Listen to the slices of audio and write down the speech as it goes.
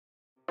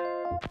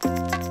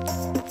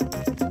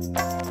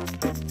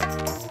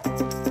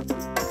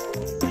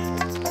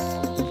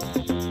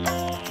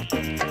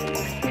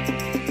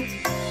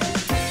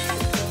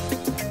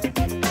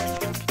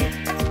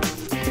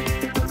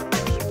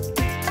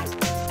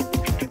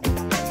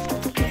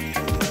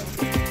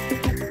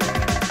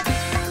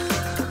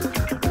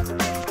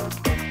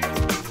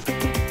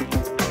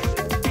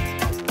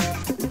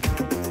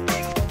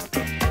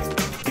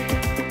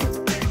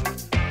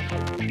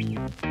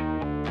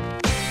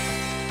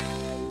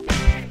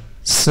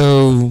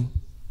So,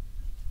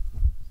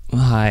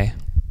 hi.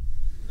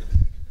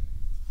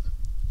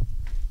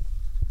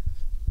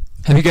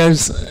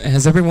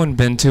 Has everyone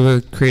been to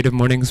a Creative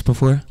Mornings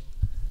before?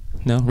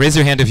 No? Raise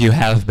your hand if you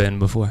have been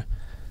before.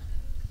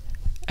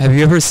 Have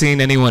you ever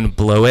seen anyone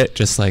blow it,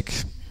 just like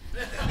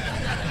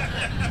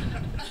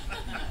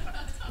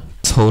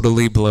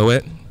totally blow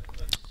it?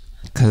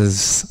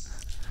 Because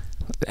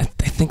I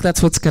think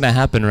that's what's going to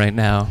happen right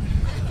now.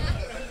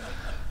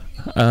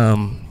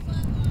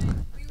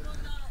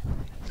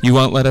 You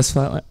won't let us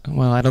fly?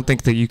 Well, I don't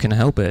think that you can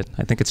help it.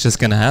 I think it's just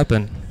going to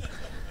happen.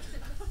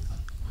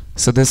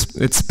 So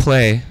it's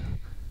play.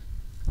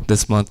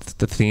 This month,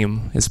 the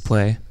theme is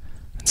play.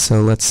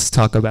 So let's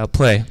talk about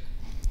play.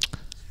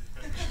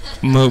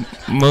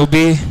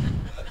 Moby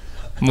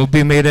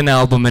made an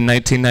album in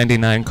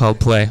 1999 called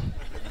Play.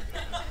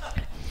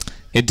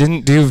 It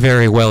didn't do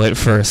very well at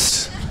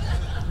first.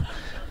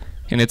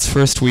 In its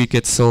first week,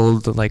 it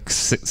sold like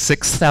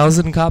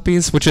 6,000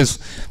 copies, which is,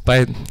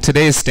 by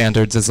today's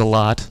standards, is a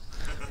lot.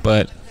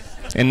 But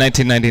in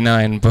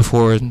 1999,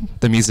 before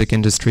the music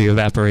industry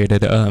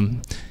evaporated,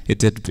 it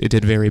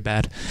did very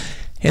bad.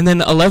 And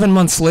then 11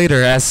 months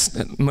later,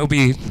 as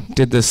Moby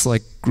did this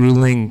like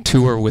grueling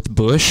tour with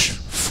Bush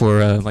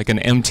for like an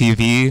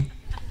MTV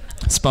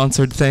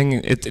sponsored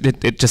thing,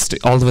 it just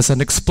all of a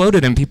sudden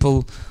exploded, and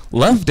people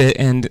loved it.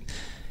 And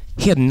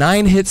he had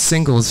 9 hit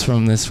singles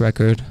from this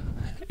record,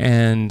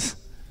 and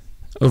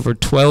over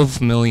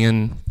 12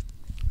 million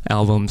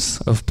albums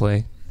of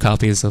Play,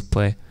 copies of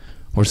Play,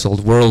 were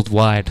sold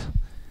worldwide.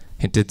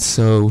 It did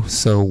so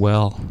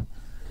well.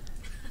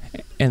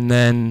 And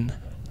then,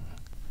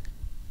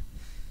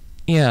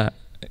 yeah,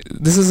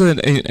 this is an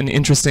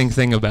interesting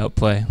thing about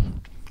Play.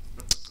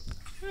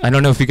 I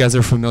don't know if you guys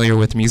are familiar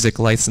with music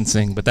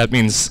licensing, but that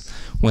means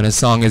when a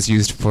song is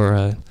used for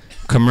a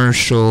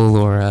commercial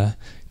or a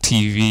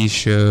TV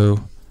show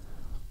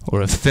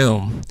or a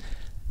film,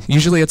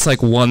 usually it's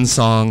like one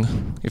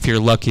song, if you're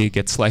lucky,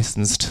 gets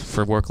licensed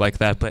for work like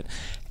that, but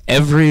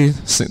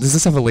does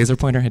this have a laser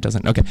pointer? It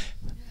doesn't, okay.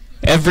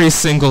 Every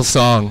single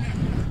song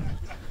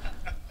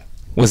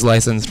was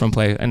licensed from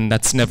Play, and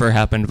that's never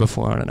happened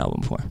before on an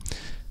album before.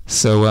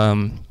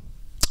 So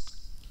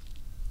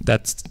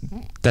that's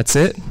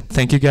it.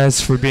 Thank you guys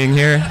for being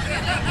here.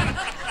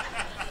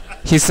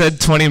 He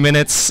said 20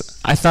 minutes.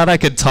 I thought I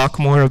could talk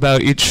more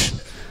about each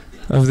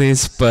of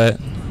these, but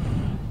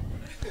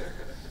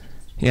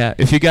yeah,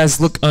 if you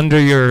guys look under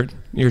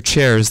your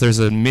chairs, there's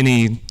a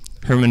mini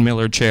Herman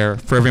Miller chair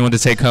for everyone to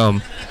take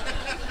home.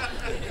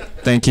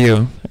 Thank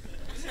you.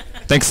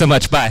 Thanks so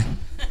much. Bye.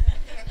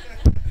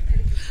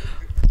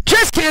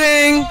 Just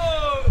kidding.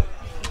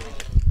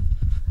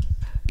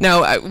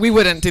 No, we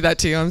wouldn't do that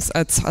to you.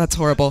 That's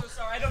horrible. I'm so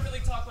sorry. I don't really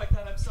talk like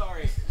that. I'm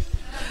sorry.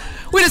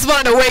 We just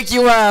wanted to wake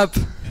you up.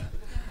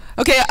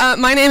 Okay,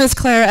 my name is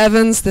Claire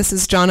Evans. This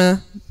is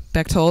Jona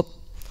Bechtold.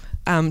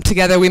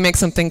 Together we make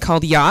something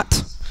called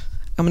YACHT.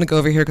 I'm going to go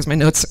over here because my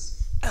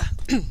notes.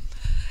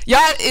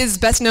 YACHT is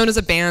best known as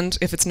a band,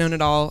 if it's known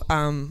at all.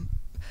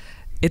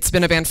 It's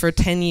been a band for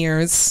 10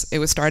 years. It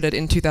was started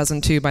in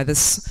 2002 by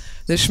this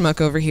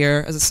schmuck over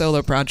here as a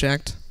solo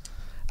project.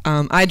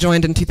 I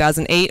joined in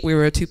 2008. We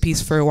were a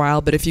 2-piece for a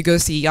while, but if you go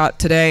see YACHT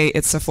today,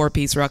 it's a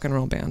 4-piece rock and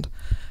roll band.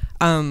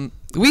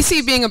 We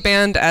see being a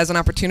band as an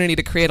opportunity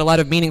to create a lot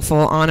of meaningful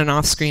on and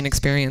off screen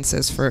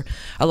experiences for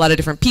a lot of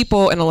different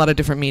people and a lot of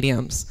different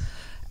mediums.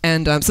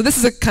 And so this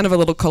is a kind of a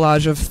little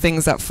collage of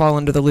things that fall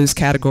under the loose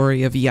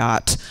category of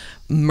YACHT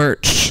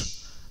merch.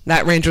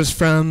 That ranges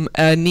from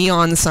a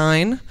neon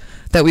sign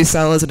that we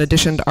sell as an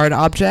addition to art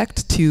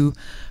object, to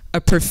a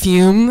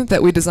perfume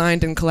that we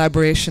designed in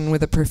collaboration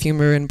with a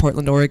perfumer in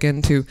Portland,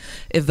 Oregon to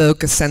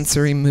evoke a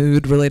sensory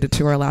mood related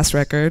to our last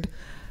record,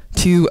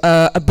 to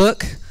a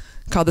book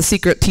called The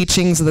Secret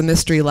Teachings of the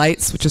Mystery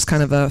Lights, which is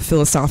kind of a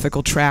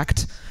philosophical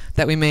tract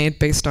that we made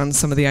based on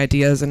some of the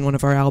ideas in one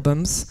of our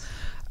albums,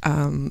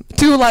 to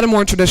a lot of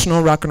more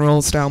traditional rock and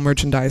roll style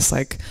merchandise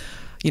like,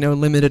 you know,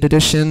 limited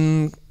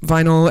edition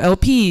vinyl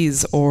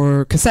LPs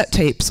or cassette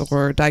tapes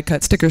or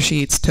die-cut sticker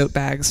sheets, tote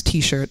bags,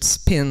 t-shirts,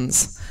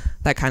 pins,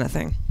 that kind of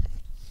thing.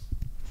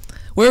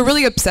 We're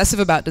really obsessive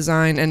about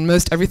design, and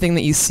most everything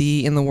that you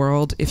see in the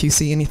world, if you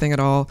see anything at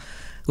all,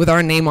 with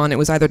our name on it,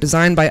 was either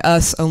designed by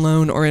us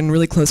alone or in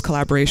really close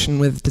collaboration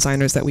with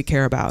designers that we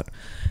care about.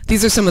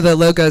 These are some of the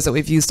logos that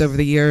we've used over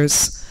the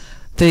years.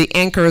 The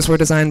anchors were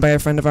designed by a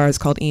friend of ours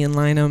called Ian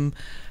Lynham.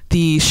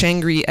 The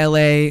Shangri-La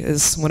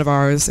is one of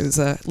ours. It was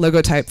a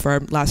logo type for our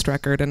last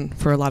record and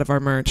for a lot of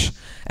our merch.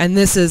 And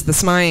this is the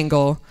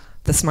Smiangle,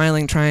 the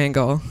smiling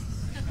triangle.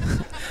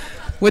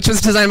 which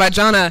was designed by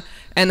Jona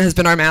and has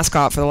been our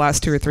mascot for the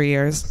last 2 or 3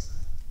 years.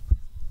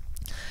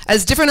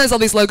 As different as all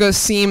these logos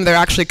seem, they're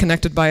actually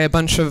connected by a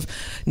bunch of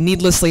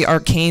needlessly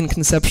arcane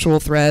conceptual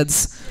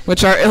threads,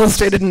 which are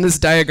illustrated in this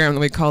diagram that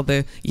we call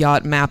the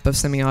YACHT map of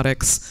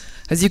semiotics.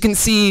 As you can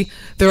see,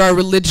 there are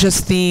religious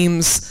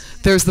themes,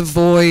 there's the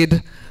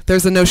void,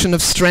 there's the notion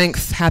of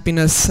strength,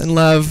 happiness, and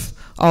love,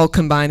 all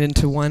combined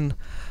into one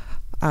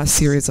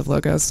series of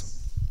logos.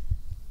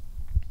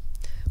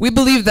 We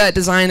believe that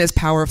design is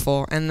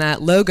powerful and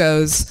that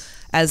logos,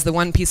 as the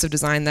one piece of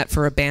design that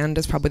for a band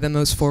is probably the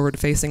most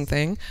forward-facing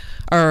thing,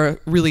 are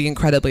really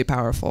incredibly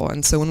powerful.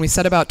 And so when we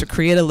set about to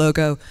create a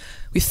logo,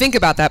 we think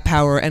about that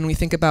power and we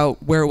think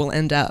about where it will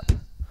end up.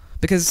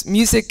 Because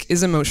music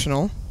is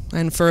emotional,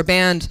 and for a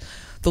band,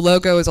 the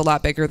logo is a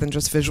lot bigger than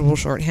just visual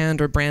shorthand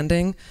or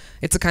branding.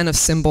 It's a kind of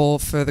symbol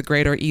for the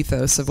greater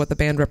ethos of what the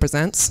band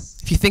represents.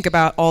 If you think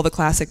about all the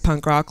classic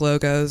punk rock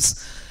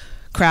logos,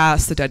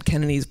 Crass, the Dead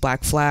Kennedys,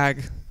 Black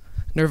Flag,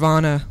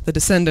 Nirvana, The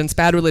Descendants,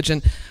 Bad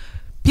Religion,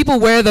 people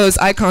wear those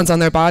icons on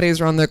their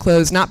bodies or on their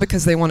clothes not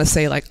because they want to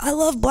say, like, I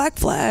love Black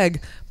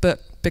Flag,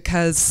 but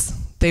because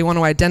they want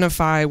to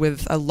identify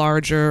with a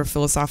larger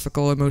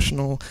philosophical,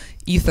 emotional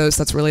ethos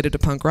that's related to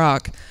punk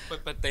rock.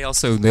 But they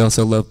also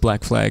love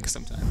Black Flag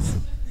sometimes.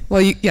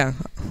 Well,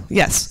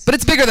 yes, but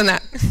it's bigger than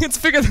that. It's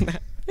bigger than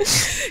that.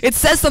 It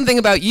says something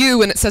about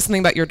you, and it says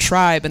something about your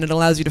tribe, and it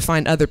allows you to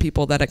find other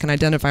people that can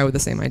identify with the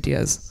same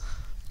ideas.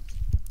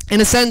 In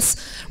a sense,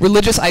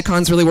 religious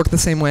icons really work the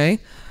same way.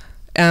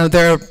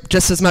 They're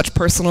just as much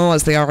personal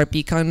as they are a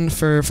beacon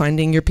for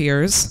finding your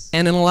peers,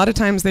 and in a lot of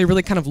times they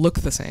really kind of look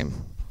the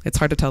same. It's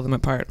hard to tell them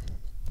apart.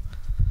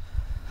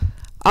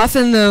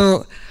 Often,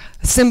 though,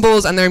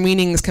 symbols and their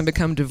meanings can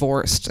become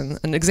divorced. And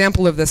an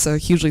example of this, a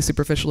hugely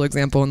superficial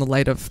example in the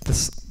light of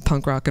this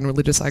punk rock and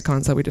religious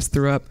icons that we just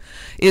threw up,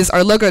 is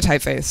our logo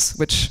typeface,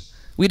 which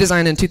we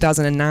designed in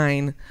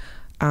 2009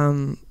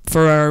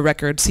 for our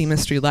record Sea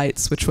Mystery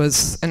Lights, which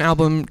was an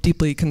album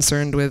deeply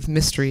concerned with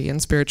mystery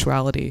and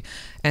spirituality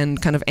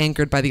and kind of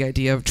anchored by the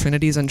idea of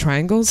trinities and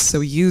triangles. So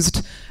we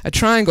used a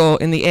triangle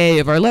in the A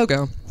of our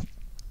logo.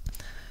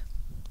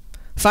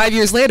 5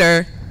 years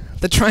later,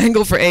 the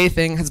triangle for A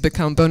thing has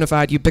become bona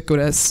fide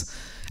ubiquitous,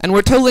 and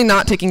we're totally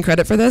not taking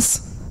credit for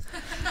this.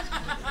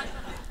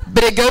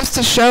 But it goes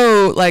to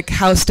show like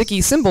how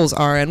sticky symbols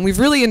are, and we've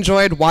really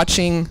enjoyed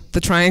watching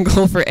the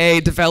triangle for A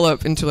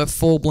develop into a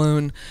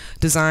full-blown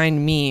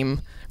design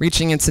meme,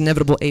 reaching its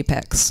inevitable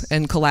apex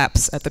and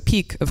collapse at the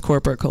peak of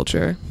corporate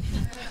culture.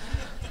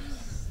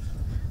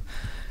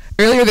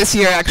 Earlier this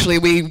year, actually,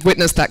 we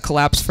witnessed that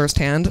collapse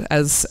firsthand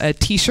as a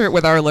t-shirt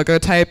with our logo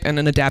type and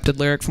an adapted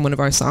lyric from one of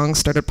our songs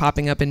started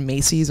popping up in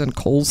Macy's and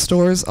Kohl's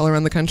stores all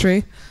around the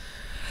country.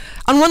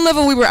 On one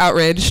level, we were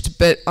outraged,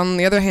 but on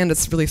the other hand,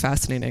 it's really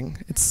fascinating.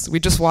 We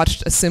just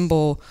watched a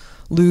symbol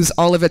lose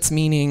all of its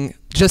meaning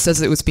just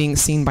as it was being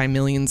seen by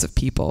millions of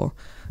people.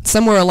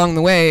 Somewhere along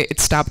the way,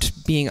 it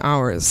stopped being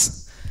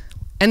ours.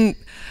 And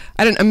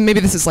maybe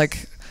this is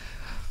like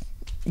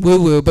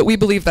woo-woo, but we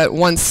believe that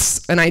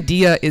once an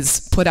idea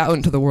is put out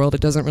into the world,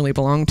 it doesn't really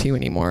belong to you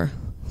anymore.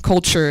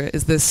 Culture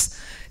is this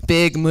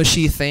big,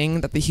 mushy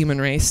thing that the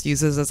human race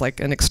uses as like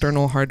an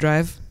external hard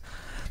drive.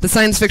 The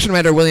science fiction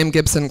writer William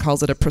Gibson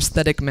calls it a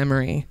prosthetic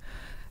memory.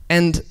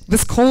 And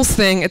this Kohl's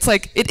thing, it's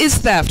like, it is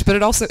theft, but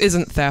it also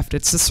isn't theft.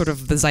 It's just sort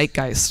of the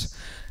zeitgeist.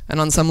 And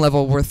on some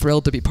level, we're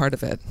thrilled to be part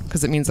of it,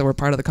 because it means that we're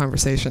part of the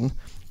conversation.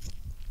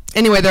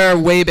 Anyway, there are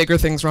way bigger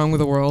things wrong with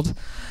the world,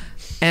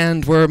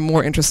 and we're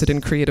more interested in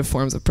creative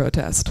forms of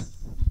protest.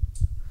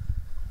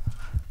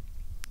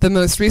 The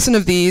most recent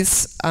of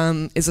these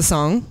is a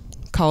song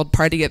called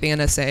Party at the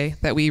NSA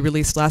that we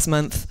released last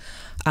month,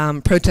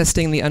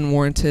 protesting the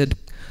unwarranted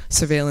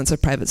surveillance of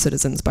private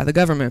citizens by the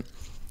government.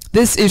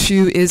 This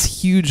issue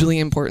is hugely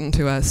important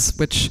to us,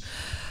 which,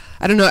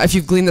 I don't know if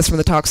you've gleaned this from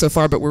the talk so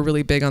far, but we're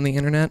really big on the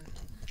internet.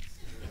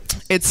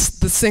 It's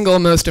the single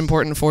most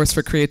important force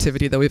for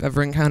creativity that we've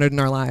ever encountered in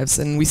our lives,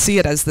 and we see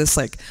it as this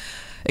like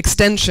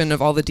extension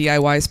of all the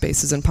DIY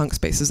spaces and punk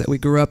spaces that we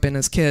grew up in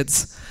as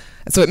kids.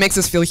 And so it makes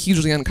us feel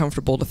hugely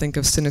uncomfortable to think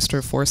of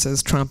sinister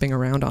forces tromping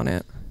around on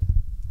it.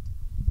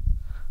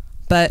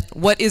 But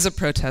what is a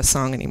protest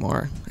song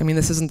anymore? I mean,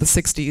 this isn't the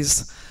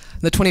 60s.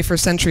 In the 21st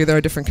century, there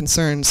are different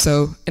concerns.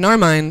 So in our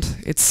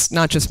mind, it's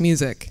not just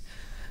music.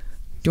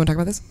 Do you want to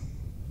talk about this?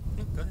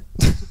 Yeah, go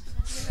ahead.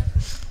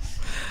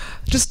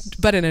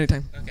 Just butt in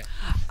anytime. Okay.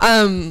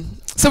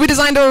 So we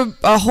designed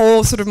a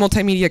whole sort of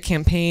multimedia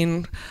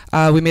campaign.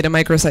 We made a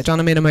microsite.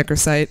 Jona made a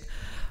microsite,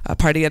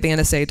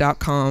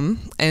 partyatthensa.com,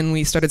 and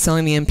we started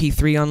selling the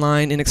MP3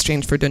 online in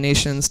exchange for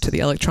donations to the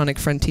Electronic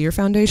Frontier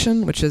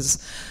Foundation, which is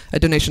a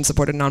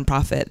donation-supported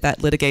nonprofit that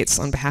litigates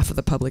on behalf of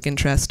the public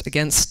interest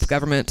against the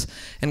government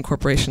and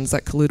corporations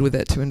that collude with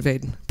it to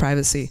invade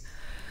privacy.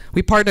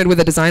 We partnered with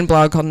a design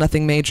blog called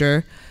Nothing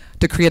Major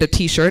to create a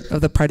t-shirt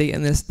of the Party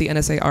and the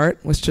NSA art,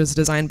 which was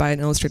designed by an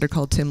illustrator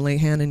called Tim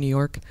Lehan in New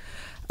York.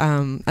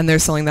 And they're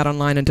selling that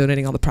online and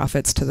donating all the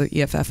profits to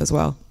the EFF as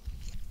well.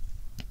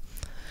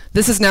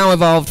 This has now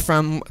evolved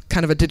from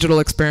kind of a digital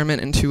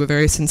experiment into a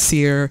very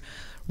sincere,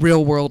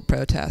 real world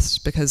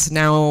protest, because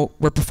now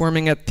we're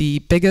performing at the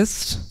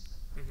biggest,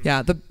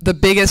 the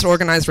biggest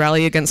organized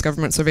rally against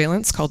government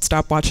surveillance called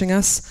Stop Watching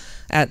Us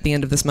at the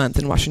end of this month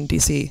in Washington,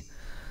 D.C.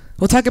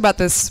 We'll talk about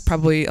this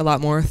probably a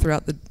lot more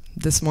throughout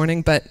this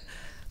morning, but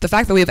the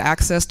fact that we have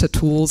access to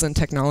tools and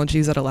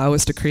technologies that allow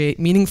us to create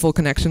meaningful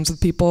connections with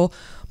people,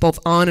 both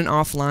on and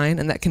offline,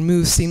 and that can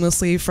move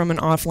seamlessly from an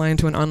offline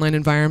to an online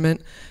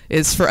environment,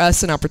 is for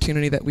us an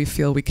opportunity that we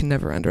feel we can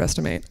never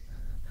underestimate.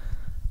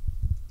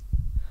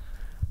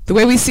 The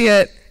way we see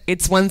it,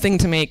 it's one thing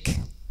to make,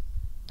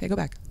 hey, go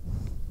back.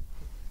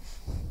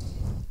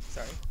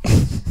 Sorry.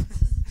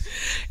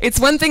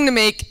 It's one thing to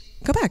make,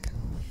 go back.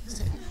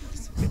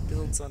 It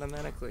builds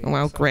automatically.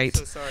 Wow, great.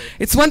 I'm so sorry.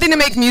 It's one thing to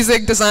make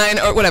music, design,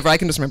 or whatever, I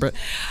can just remember it.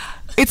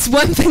 It's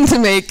one thing to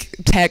make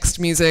text,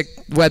 music,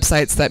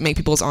 websites that make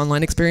people's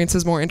online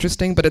experiences more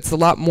interesting, but it's a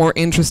lot more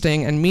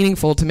interesting and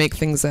meaningful to make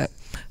things that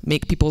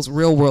make people's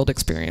real world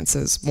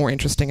experiences more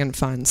interesting and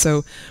fun.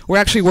 So we're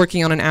actually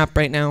working on an app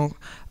right now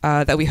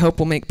that we hope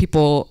will make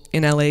people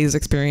in LA's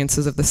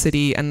experiences of the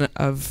city and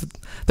of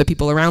the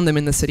people around them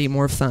in the city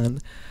more fun.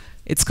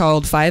 It's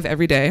called 5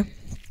 Every Day.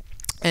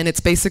 And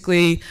it's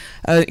basically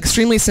an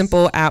extremely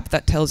simple app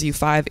that tells you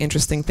 5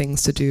 interesting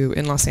things to do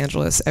in Los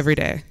Angeles every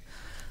day.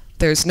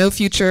 There's no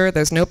future,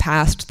 there's no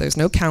past, there's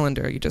no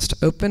calendar. You just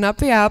open up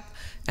the app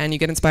and you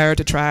get inspired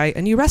to try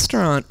a new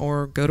restaurant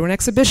or go to an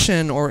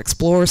exhibition or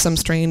explore some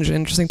strange,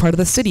 interesting part of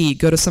the city,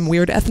 go to some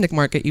weird ethnic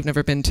market you've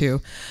never been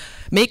to.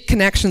 Make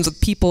connections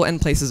with people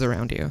and places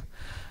around you.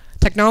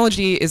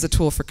 Technology is a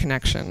tool for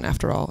connection,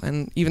 after all,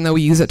 and even though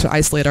we use it to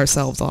isolate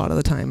ourselves a lot of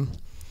the time.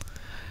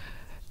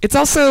 It's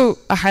also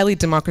a highly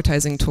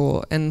democratizing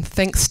tool, and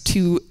thanks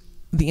to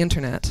the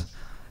internet,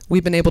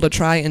 we've been able to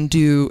try and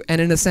do,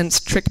 and in a sense,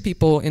 trick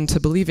people into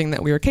believing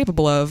that we are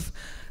capable of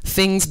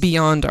things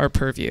beyond our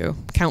purview,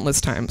 countless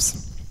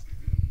times.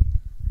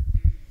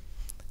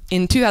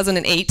 In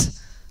 2008,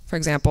 for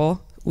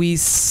example, we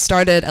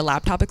started a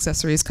laptop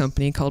accessories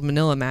company called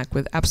Manila Mac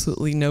with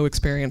absolutely no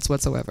experience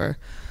whatsoever.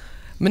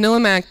 Manila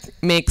Mac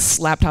makes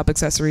laptop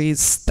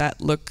accessories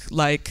that look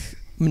like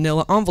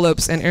manila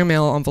envelopes and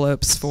airmail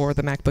envelopes for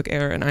the MacBook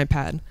Air and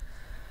iPad.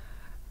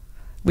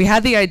 We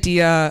had the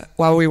idea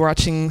while we were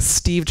watching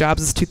Steve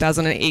Jobs'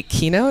 2008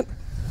 keynote,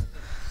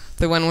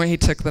 the one where he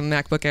took the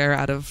MacBook Air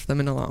out of the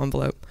manila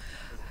envelope.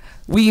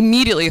 We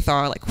immediately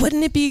thought, like,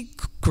 wouldn't it be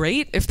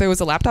great if there was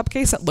a laptop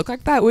case that looked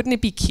like that? Wouldn't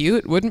it be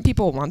cute? Wouldn't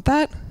people want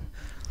that?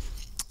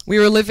 We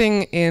were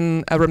living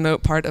in a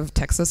remote part of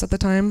Texas at the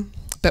time,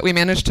 but we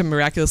managed to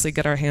miraculously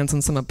get our hands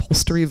on some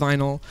upholstery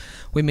vinyl.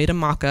 We made a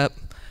mock-up.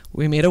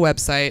 We made a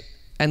website,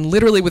 and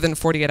literally within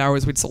 48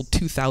 hours, we'd sold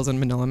 2,000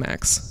 Manila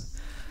Macs.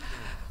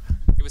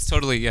 It was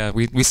totally, yeah.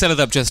 We set it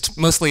up just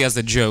mostly as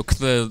a joke.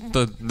 The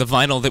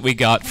vinyl that we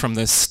got from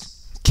this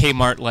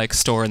Kmart-like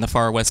store in the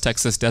far West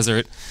Texas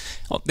desert,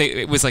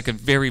 it was like a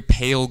very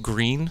pale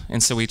green,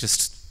 and so we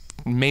just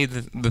made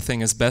the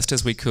thing as best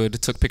as we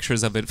could, took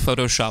pictures of it,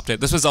 photoshopped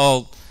it. This was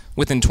all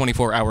within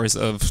 24 hours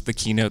of the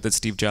keynote that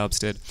Steve Jobs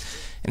did.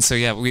 And so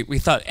yeah, we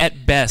thought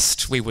at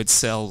best we would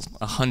sell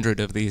 100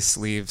 of these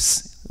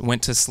sleeves.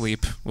 Went to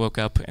sleep, woke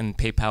up, and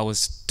PayPal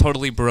was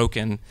totally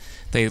broken.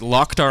 They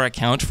locked our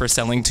account for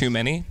selling too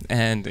many,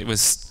 and it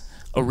was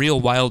a real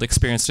wild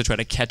experience to try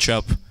to catch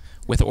up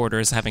with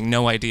orders, having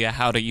no idea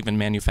how to even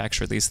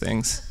manufacture these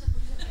things.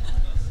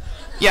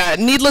 Yeah,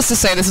 needless to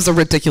say, this is a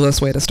ridiculous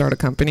way to start a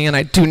company, and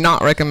I do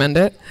not recommend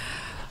it.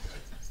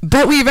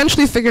 But we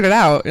eventually figured it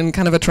out in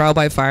kind of a trial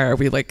by fire.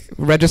 We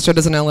registered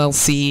as an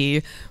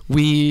LLC.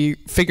 We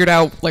figured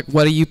out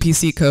what a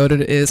UPC code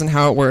it is and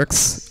how it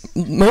works.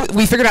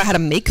 We figured out how to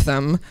make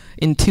them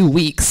in 2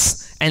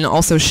 weeks and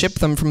also ship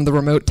them from the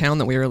remote town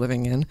that we were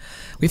living in.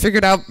 We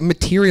figured out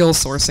material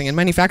sourcing and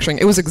manufacturing.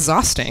 It was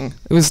exhausting.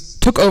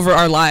 Took over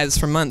our lives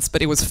for months,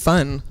 but it was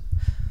fun.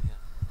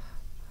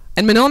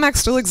 And Manila Mac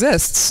still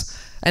exists.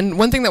 And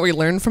one thing that we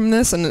learned from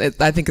this, and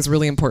I think is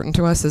really important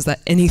to us, is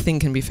that anything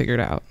can be figured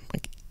out.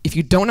 If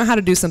you don't know how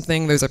to do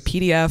something, there's a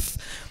PDF,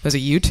 there's a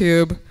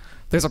YouTube,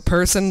 there's a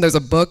person, there's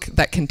a book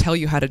that can tell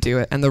you how to do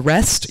it. And the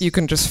rest you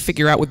can just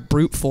figure out with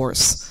brute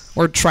force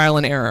or trial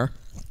and error.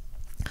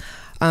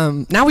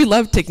 Now we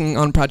love taking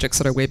on projects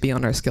that are way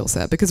beyond our skill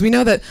set because we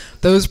know that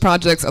those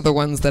projects are the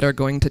ones that are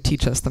going to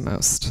teach us the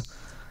most.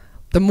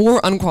 The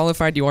more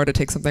unqualified you are to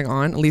take something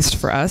on, at least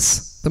for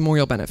us, the more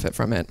you'll benefit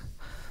from it.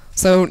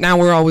 So now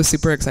we're always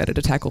super excited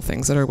to tackle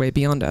things that are way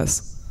beyond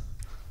us.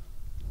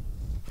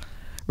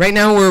 Right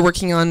now we're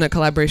working on a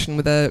collaboration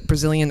with a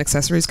Brazilian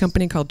accessories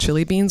company called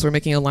Chili Beans. We're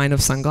making a line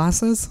of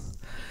sunglasses,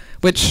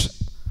 which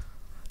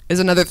is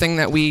another thing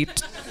that we...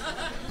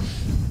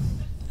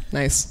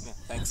 Nice. Yeah,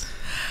 thanks.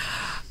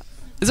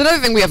 It's another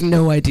thing we have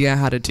no idea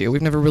how to do.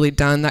 We've never really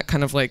done that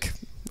kind of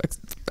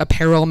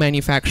apparel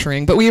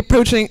manufacturing, but we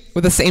approach it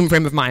with the same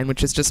frame of mind,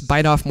 which is just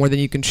bite off more than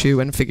you can chew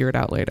and figure it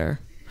out later.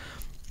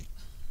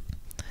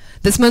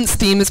 This month's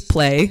theme is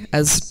play,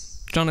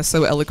 as Jona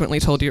so eloquently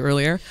told you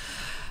earlier,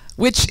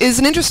 which is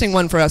an interesting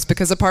one for us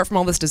because apart from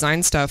all this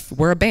design stuff,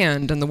 we're a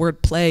band, and the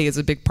word play is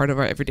a big part of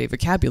our everyday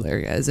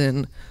vocabulary, as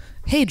in,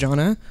 hey,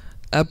 Jona,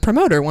 a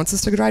promoter wants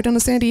us to drive down to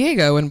San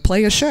Diego and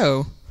play a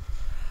show.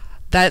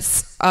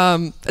 It's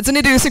an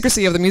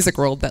idiosyncrasy of the music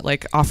world that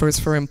like offers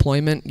for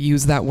employment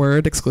use that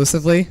word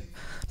exclusively,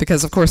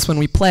 because of course when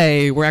we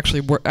play, we're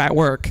actually at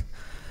work,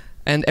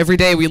 and every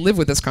day we live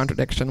with this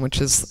contradiction, which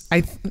is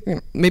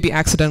maybe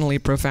accidentally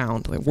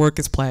profound. Like, work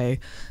is play,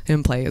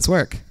 and play is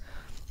work.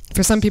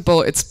 For some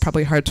people, it's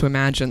probably hard to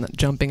imagine that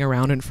jumping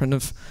around in front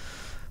of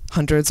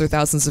hundreds or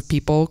thousands of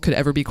people could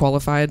ever be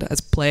qualified as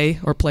play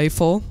or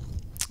playful.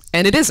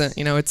 And it isn't,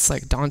 it's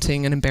like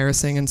daunting and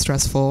embarrassing and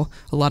stressful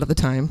a lot of the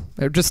time,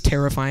 or just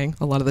terrifying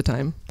a lot of the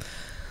time.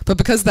 But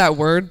because that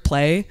word,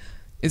 play,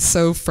 is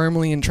so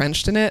firmly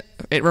entrenched in it,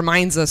 it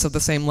reminds us of the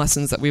same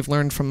lessons that we've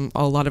learned from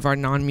a lot of our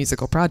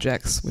non-musical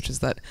projects, which is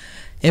that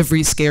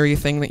every scary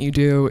thing that you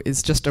do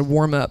is just a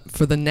warm-up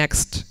for the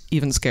next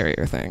even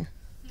scarier thing.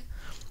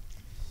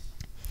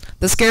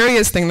 The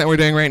scariest thing that we're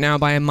doing right now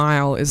by a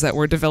mile is that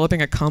we're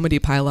developing a comedy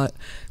pilot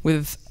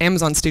with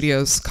Amazon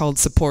Studios called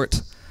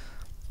Support.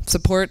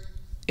 Support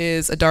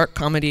is a dark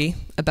comedy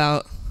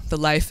about the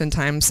life and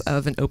times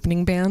of an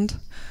opening band.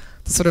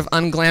 The sort of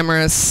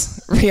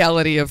unglamorous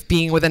reality of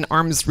being within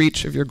arm's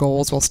reach of your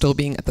goals while still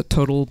being at the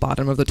total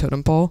bottom of the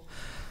totem pole.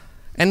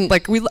 And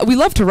like we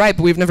love to write,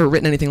 but we've never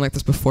written anything like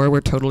this before.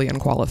 We're totally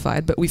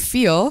unqualified, but we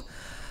feel,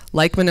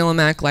 like Manila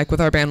Mac, like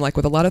with our band, like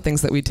with a lot of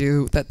things that we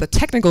do, that the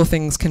technical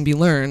things can be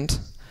learned,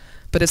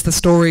 but it's the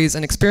stories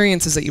and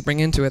experiences that you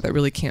bring into it that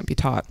really can't be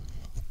taught.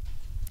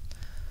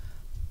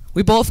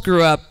 We both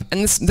grew up,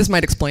 and this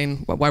might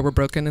explain why we're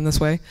broken in this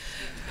way.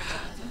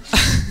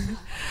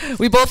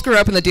 We both grew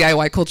up in the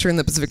DIY culture in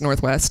the Pacific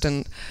Northwest,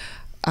 and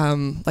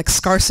like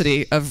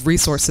scarcity of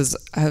resources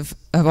have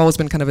always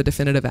been kind of a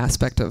definitive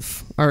aspect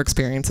of our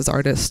experience as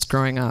artists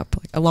growing up.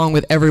 Like, along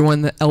with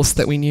everyone else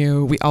that we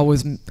knew, we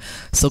always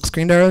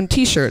silkscreened our own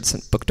t-shirts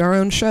and booked our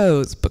own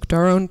shows, booked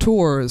our own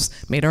tours,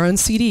 made our own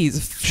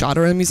CDs, shot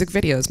our own music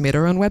videos, made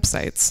our own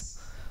websites.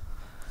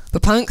 The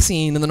punk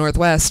scene in the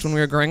Northwest when we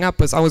were growing up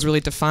was always really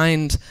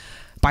defined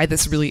by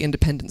this really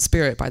independent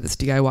spirit, by this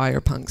DIY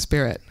or punk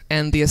spirit.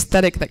 And the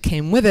aesthetic that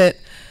came with it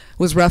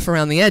was rough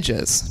around the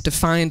edges,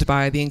 defined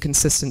by the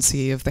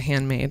inconsistency of the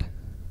handmade.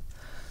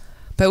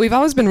 But we've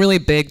always been really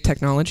big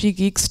technology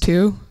geeks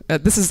too.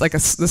 This is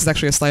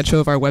actually a slideshow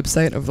of our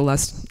website over the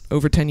last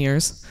over 10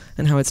 years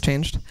and how it's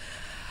changed.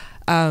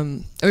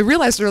 We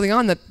realized early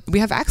on that we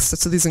have access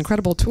to these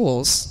incredible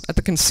tools at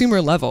the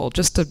consumer level,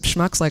 just to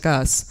schmucks like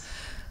us,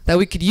 that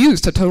we could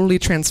use to totally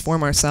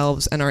transform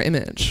ourselves and our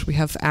image. We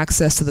have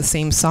access to the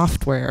same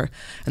software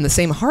and the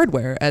same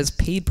hardware as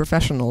paid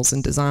professionals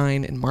in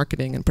design and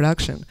marketing and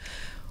production.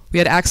 We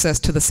had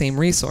access to the same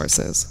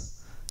resources.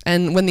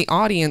 And when the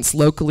audience,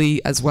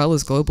 locally as well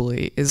as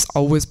globally, is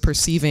always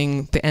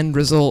perceiving the end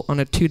result on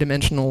a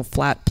two-dimensional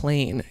flat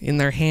plane in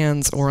their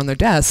hands or on their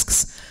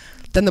desks,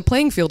 then the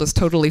playing field is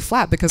totally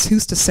flat, because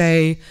who's to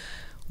say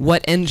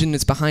what engine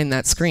is behind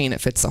that screen,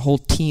 if it's a whole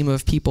team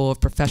of people,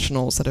 of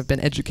professionals that have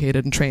been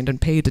educated and trained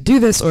and paid to do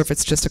this, or if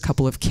it's just a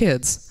couple of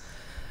kids.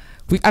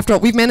 After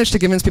all, we've managed to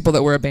convince people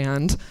that we're a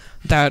band,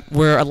 that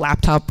we're a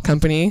laptop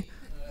company,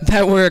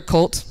 that we're a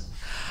cult,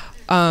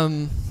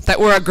 that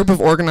we're a group of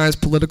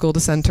organized political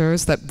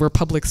dissenters, that we're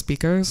public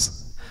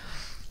speakers.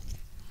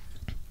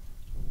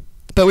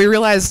 But we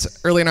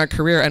realized early in our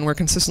career, and we're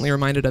consistently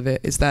reminded of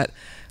it, is that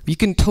you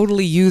can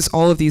totally use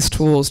all of these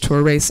tools to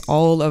erase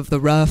all of the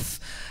rough,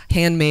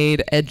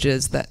 handmade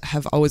edges that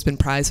have always been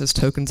prized as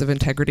tokens of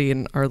integrity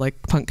in our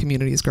like punk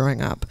communities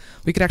growing up.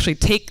 We could actually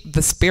take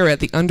the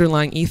spirit, the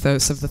underlying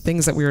ethos of the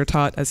things that we were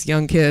taught as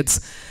young kids,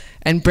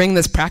 and bring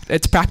its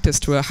practice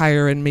to a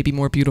higher and maybe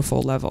more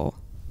beautiful level.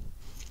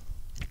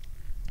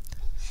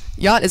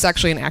 YACHT is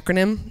actually an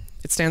acronym.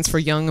 It stands for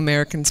Young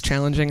Americans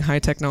Challenging High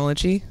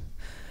Technology.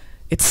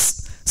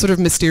 It's sort of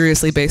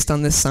mysteriously based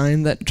on this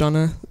sign that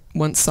Jona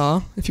once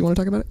saw, if you want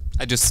to talk about it.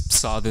 I just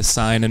saw this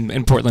sign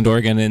in Portland,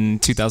 Oregon in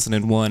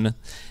 2001.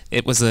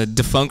 It was a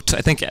defunct,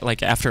 I think,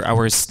 like after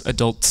hours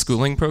adult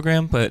schooling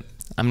program, but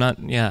I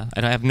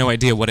have no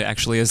idea what it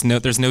actually is.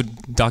 There's no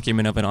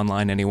document of it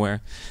online anywhere,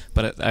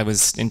 but I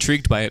was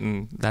intrigued by it,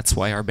 and that's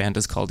why our band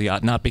is called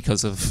YACHT, not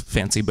because of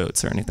fancy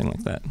boats or anything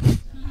like that.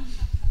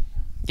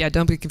 Yeah,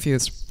 don't be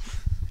confused.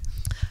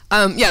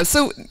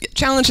 So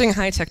challenging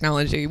high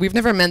technology, we've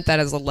never meant that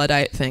as a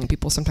Luddite thing.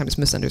 People sometimes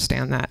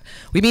misunderstand that.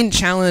 We mean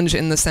challenge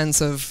in the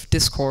sense of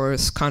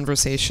discourse,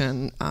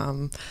 conversation,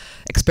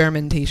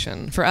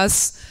 experimentation. For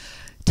us,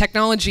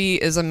 technology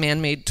is a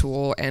man-made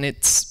tool, and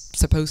it's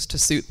supposed to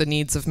suit the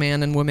needs of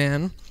man and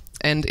woman.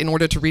 And in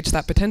order to reach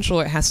that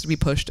potential, it has to be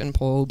pushed and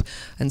pulled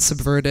and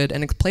subverted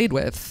and played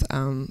with,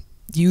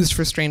 used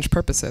for strange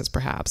purposes,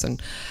 perhaps,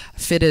 and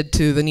fitted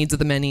to the needs of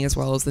the many as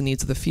well as the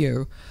needs of the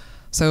few.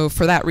 So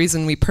for that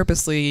reason, we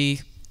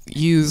purposely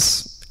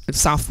use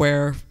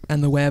software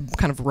and the web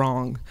kind of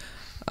wrong.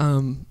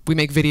 We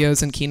make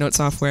videos in Keynote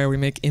software, we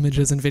make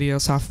images in video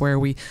software,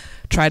 we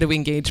try to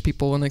engage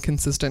people in a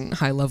consistent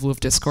high level of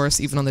discourse,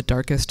 even on the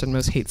darkest and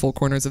most hateful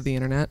corners of the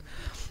internet.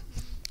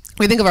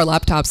 We think of our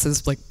laptops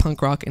as like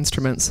punk rock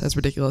instruments, as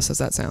ridiculous as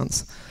that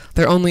sounds.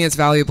 They're only as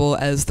valuable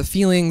as the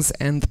feelings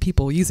and the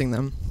people using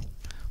them.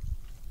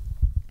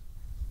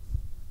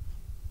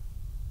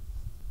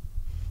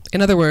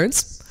 In other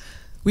words,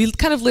 we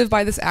kind of live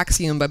by this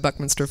axiom by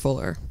Buckminster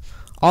Fuller.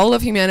 All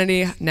of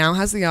humanity now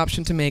has the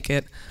option to make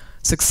it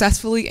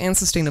successfully and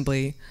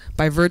sustainably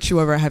by virtue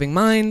of our having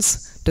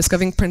minds,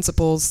 discovering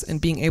principles, and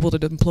being able to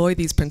deploy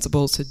these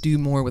principles to do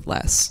more with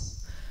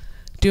less.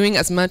 Doing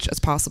as much as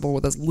possible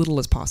with as little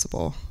as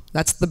possible.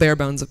 That's the bare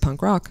bones of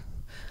punk rock.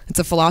 It's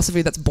a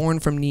philosophy that's born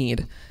from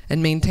need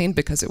and maintained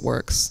because it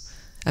works,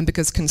 and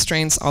because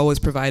constraints always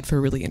provide for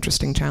really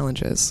interesting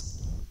challenges.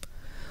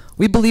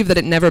 We believe that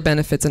it never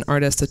benefits an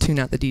artist to tune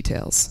out the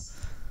details.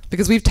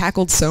 Because we've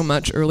tackled so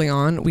much early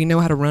on, we know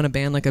how to run a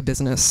band like a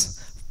business.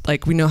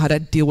 Like, we know how to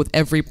deal with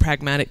every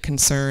pragmatic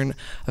concern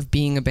of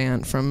being a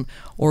band, from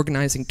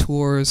organizing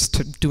tours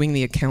to doing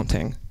the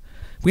accounting.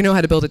 We know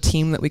how to build a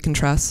team that we can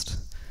trust.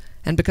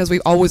 And because we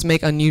always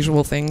make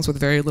unusual things with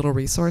very little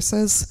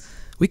resources,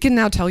 we can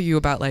now tell you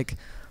about like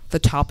the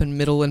top and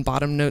middle and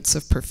bottom notes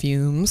of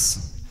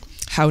perfumes,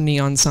 how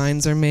neon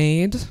signs are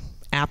made,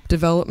 app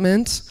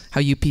development,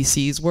 how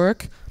UPCs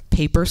work,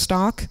 paper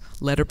stock,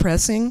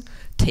 letterpressing,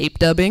 tape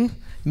dubbing,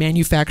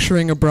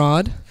 manufacturing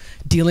abroad,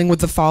 dealing with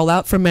the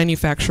fallout from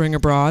manufacturing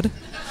abroad.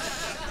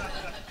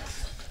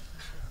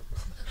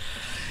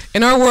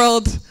 In our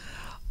world,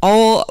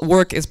 all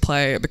work is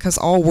play, because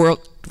all work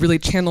really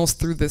channels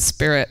through this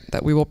spirit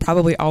that we will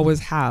probably always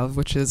have,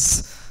 which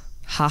is,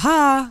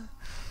 haha,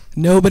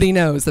 nobody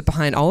knows that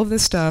behind all of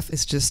this stuff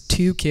is just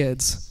two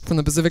kids from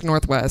the Pacific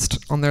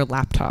Northwest on their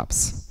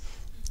laptops.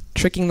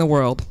 Tricking the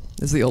world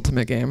is the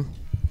ultimate game.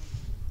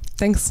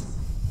 Thanks.